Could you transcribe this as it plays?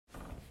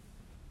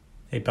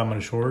Hey, Palmetto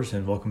Shores,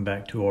 and welcome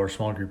back to our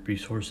small group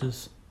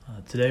resources.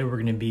 Today we're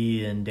going to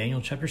be in Daniel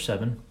chapter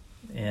 7,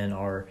 and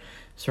our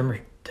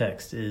sermon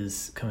text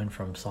is coming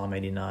from Psalm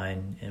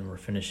 89, and we're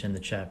finishing the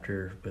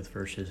chapter with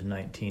verses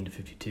 19 to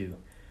 52.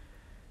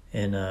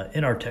 And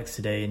in our text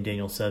today in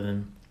Daniel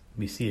 7,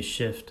 we see a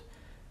shift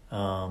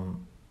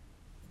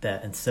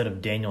that instead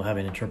of Daniel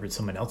having to interpret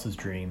someone else's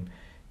dream,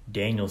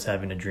 Daniel's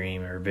having a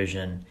dream or a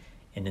vision,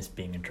 and it's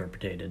being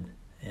interpreted.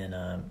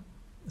 And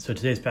so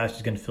today's passage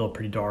is going to feel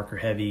pretty dark or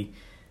heavy,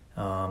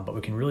 but we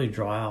can really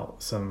draw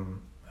out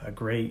some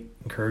great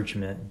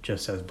encouragement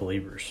just as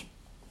believers.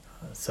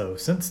 So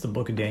since the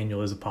book of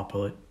Daniel is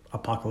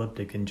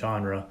apocalyptic in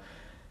genre,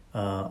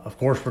 of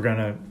course we're going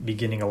to be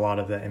getting a lot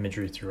of that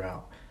imagery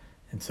throughout.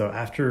 And so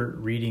after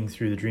reading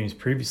through the dreams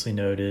previously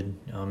noted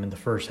in the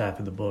first half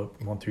of the book,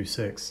 1 through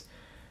 6,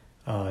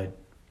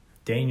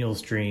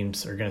 Daniel's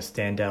dreams are going to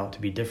stand out to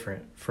be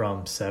different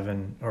from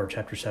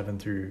chapter 7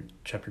 through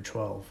chapter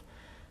 12.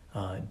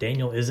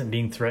 Daniel isn't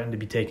being threatened to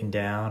be taken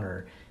down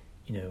or,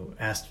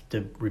 asked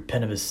to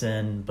repent of his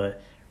sin,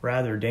 but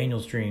rather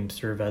Daniel's dreams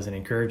serve as an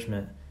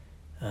encouragement,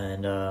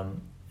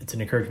 and it's an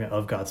encouragement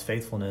of God's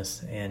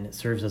faithfulness, and it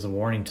serves as a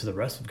warning to the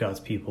rest of God's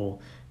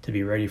people to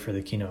be ready for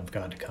the kingdom of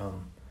God to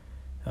come.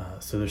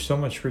 So there's so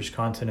much rich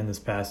content in this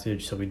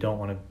passage, so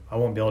I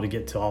won't be able to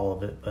get to all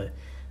of it, but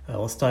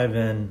let's dive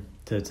in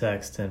to the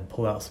text and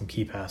pull out some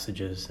key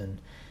passages.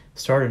 And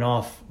starting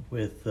off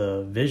with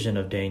the vision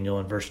of Daniel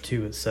in verse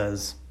 2, it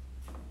says,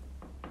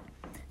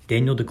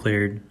 Daniel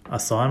declared, I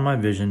saw in my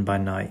vision by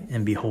night,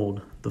 and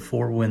behold, the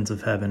four winds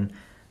of heaven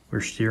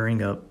were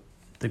stirring up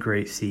the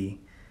great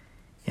sea.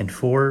 And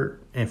four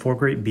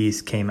great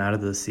beasts came out of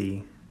the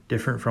sea,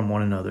 different from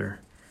one another.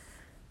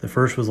 The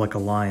first was like a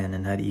lion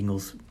and had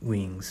eagle's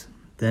wings.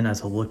 Then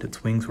as I looked,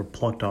 its wings were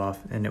plucked off,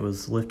 and it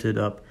was lifted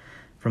up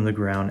from the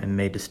ground and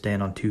made to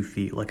stand on 2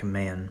 feet like a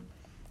man.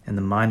 And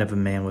the mind of a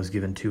man was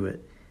given to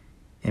it.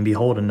 And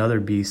behold, another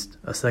beast,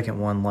 a second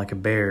one like a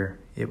bear,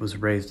 it was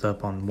raised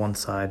up on one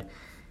side.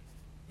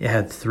 It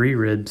had 3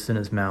 ribs in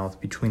its mouth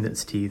between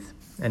its teeth,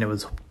 and it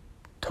was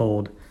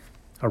told,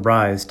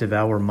 Arise,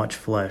 devour much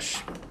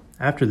flesh.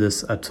 After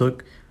this I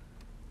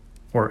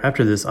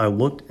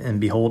looked,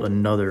 and behold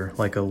another,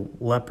 like a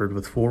leopard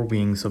with 4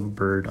 wings of a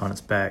bird on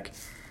its back.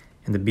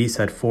 And the beast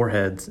had 4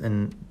 heads,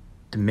 and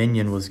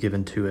dominion was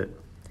given to it.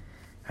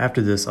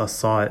 After this I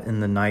saw it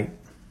in the night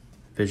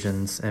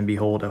visions, and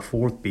behold, a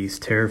 4th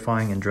beast,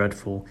 terrifying and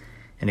dreadful,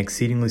 and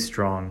exceedingly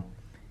strong.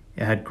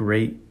 It had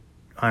great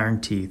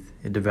iron teeth.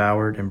 It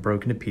devoured and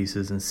broke into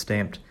pieces and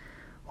stamped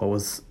what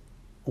was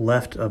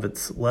left with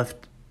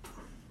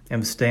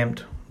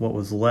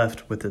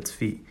its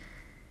feet.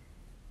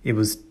 It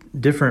was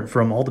different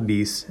from all the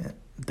beasts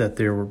that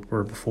there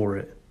were before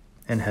it,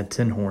 and had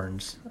 10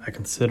 horns. I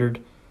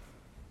considered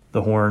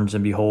the horns,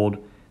 and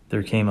behold,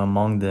 there came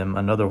among them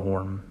another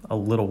horn, a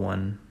little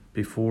one,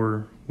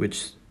 before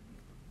which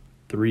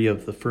 3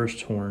 of the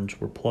first horns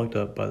were plucked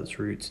up by its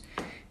roots.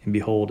 And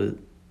behold,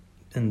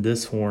 in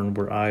this horn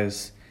were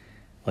eyes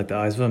like the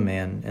eyes of a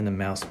man, and the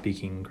mouth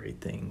speaking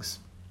great things.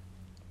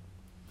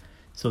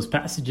 So it's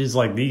passages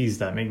like these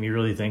that make me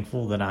really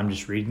thankful that I'm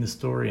just reading the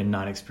story and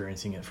not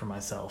experiencing it for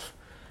myself.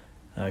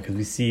 Because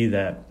we see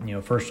that,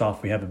 first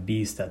off, we have a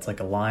beast that's like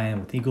a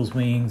lion with eagle's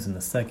wings, and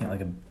the second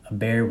like a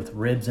bear with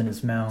ribs in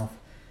its mouth,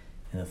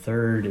 and the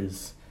third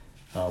is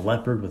a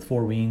leopard with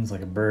 4 wings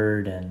like a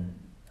bird and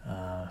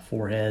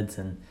 4 heads,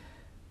 and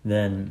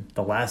then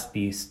the last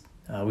beast,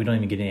 we don't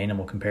even get an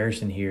animal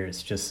comparison here.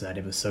 It's just that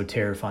it was so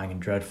terrifying and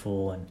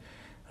dreadful and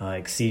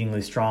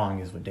exceedingly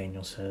strong is what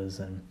Daniel says.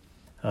 And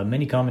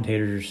many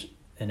commentators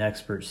and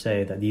experts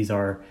say that these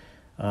are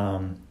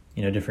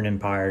different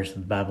empires: the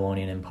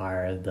Babylonian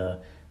Empire, the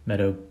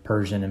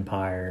Medo-Persian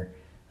Empire,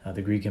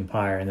 the Greek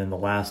Empire, and then the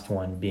last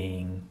one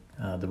being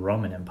the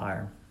Roman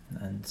Empire.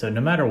 And so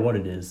no matter what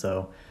it is,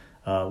 though,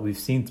 we've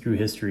seen through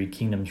history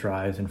kingdoms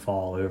rise and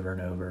fall over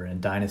and over,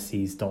 and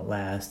dynasties don't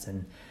last,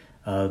 and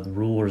the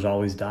rulers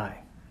always die.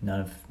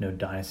 No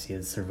dynasty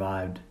has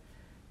survived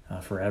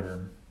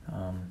forever.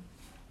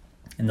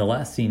 And the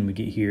last scene we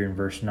get here in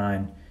verse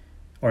 9,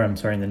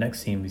 in the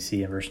next scene we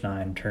see in verse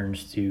 9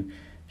 turns to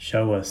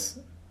show us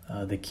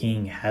the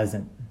king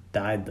hasn't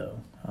died, though.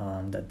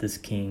 That this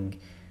king,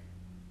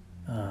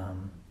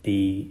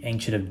 the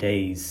Ancient of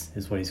Days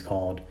is what he's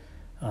called.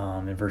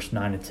 In verse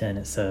 9 to 10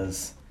 it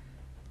says,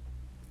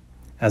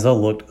 As I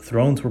looked,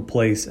 thrones were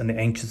placed, and the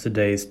Ancient of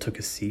Days took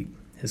a seat.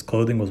 His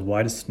clothing was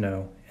white as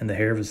snow, and the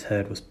hair of his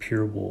head was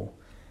pure wool.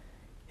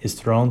 His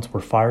thrones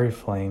were fiery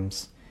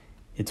flames,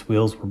 its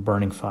wheels were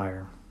burning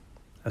fire.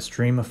 A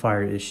stream of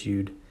fire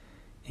issued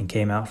and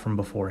came out from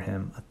before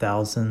him.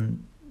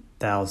 1,000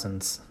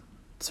 thousands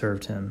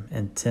served him,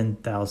 and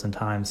 10,000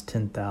 times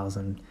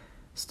 10,000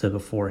 stood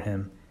before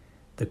him.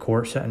 The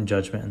court sat in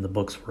judgment, and the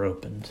books were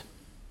opened.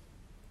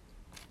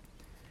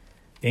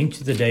 The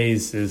Ancient of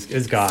Days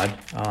is God.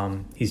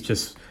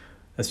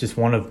 That's just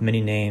one of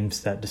many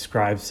names that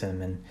describes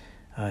him and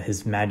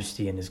his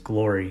majesty and his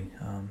glory.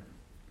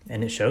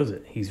 And it shows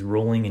it. He's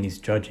ruling and he's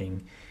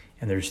judging.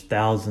 and there's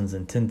thousands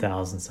and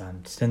 10,000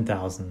 times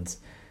 10,000s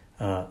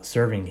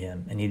serving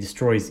him, and he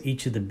destroys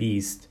each of the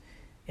beasts,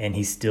 and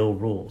he still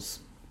rules.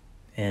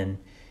 And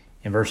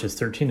in verses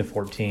 13 to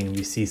 14,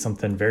 we see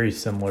something very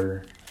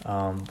similar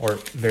or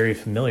very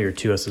familiar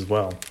to us as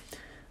well.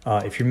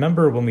 If you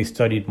remember when we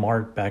studied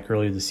Mark back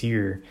earlier this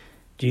year,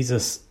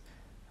 Jesus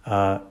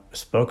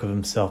spoke of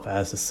himself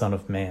as the Son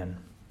of Man.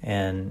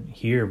 And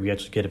here we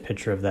actually get a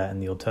picture of that in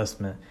the Old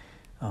Testament.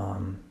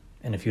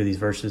 In a few of these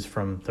verses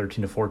from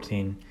 13 to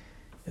 14,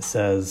 it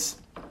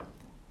says,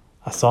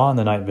 I saw in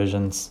the night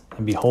visions,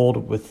 and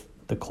behold, with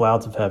the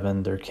clouds of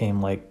heaven there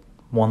came like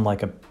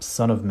a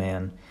Son of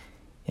Man,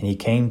 and he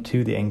came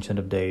to the Ancient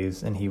of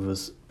Days, and he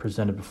was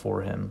presented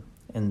before him.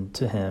 And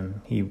to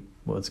him he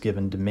was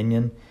given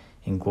dominion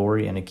and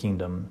glory and a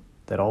kingdom,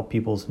 that all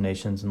peoples,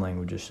 nations, and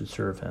languages should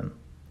serve him.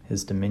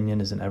 His dominion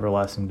is an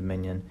everlasting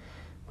dominion,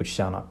 which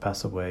shall not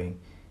pass away,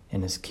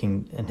 and his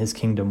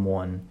kingdom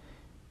one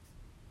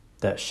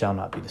that shall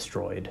not be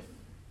destroyed.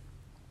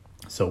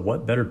 So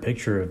what better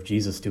picture of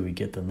Jesus do we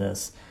get than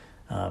this?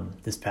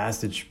 This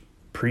passage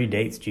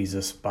predates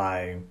Jesus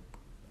by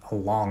a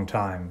long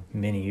time,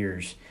 many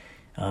years.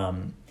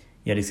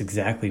 Yet it's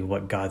exactly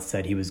what God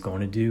said he was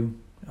going to do,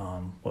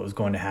 what was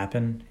going to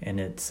happen, and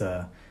it's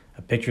a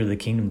picture of the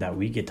kingdom that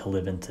we get to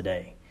live in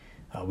today.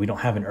 We don't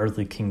have an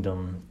earthly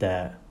kingdom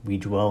that we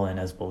dwell in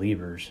as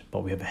believers, but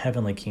we have a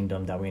heavenly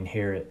kingdom that we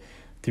inherit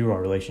through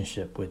our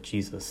relationship with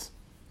Jesus.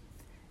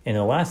 In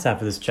the last half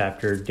of this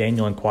chapter,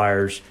 Daniel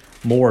inquires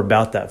more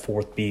about that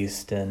fourth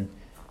beast, and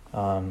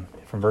from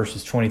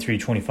verses 23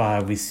 to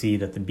 25, we see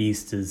that the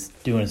beast is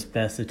doing its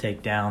best to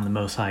take down the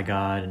Most High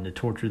God and to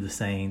torture the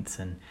saints,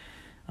 and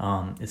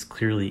it's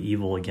clearly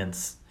evil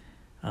against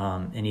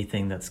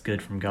anything that's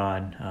good from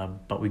God.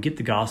 But we get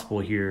the gospel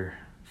here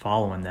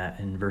following that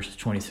in verses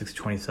 26 to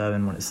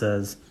 27 when it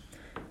says,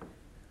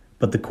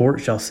 But the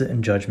court shall sit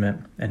in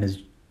judgment, and his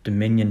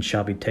dominion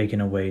shall be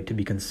taken away to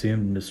be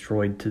consumed and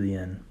destroyed to the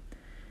end.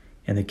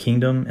 And the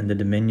kingdom and the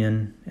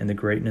dominion and the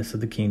greatness of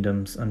the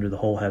kingdoms under the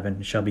whole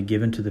heaven shall be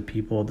given to the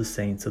people of the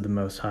saints of the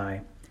Most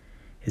High.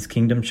 His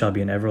kingdom shall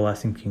be an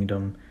everlasting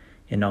kingdom,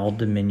 and all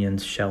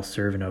dominions shall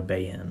serve and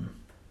obey him.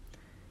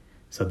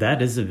 So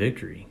that is the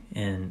victory.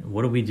 And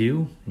what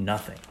do?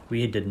 Nothing.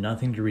 We did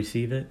nothing to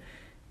receive it.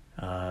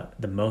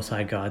 The Most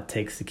High God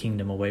takes the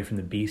kingdom away from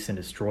the beast and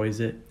destroys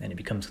it, and it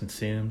becomes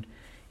consumed.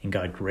 And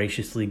God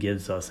graciously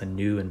gives us a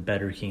new and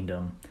better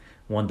kingdom,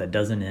 one that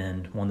doesn't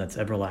end, one that's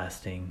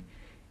everlasting,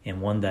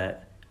 and one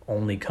that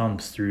only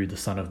comes through the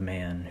Son of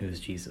Man, who is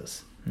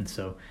Jesus. And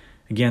so,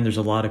 again, there's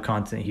a lot of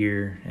content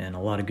here and a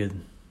lot of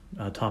good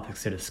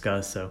topics to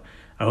discuss. So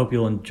I hope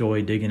you'll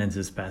enjoy digging into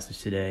this passage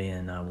today,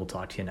 and we'll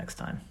talk to you next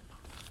time.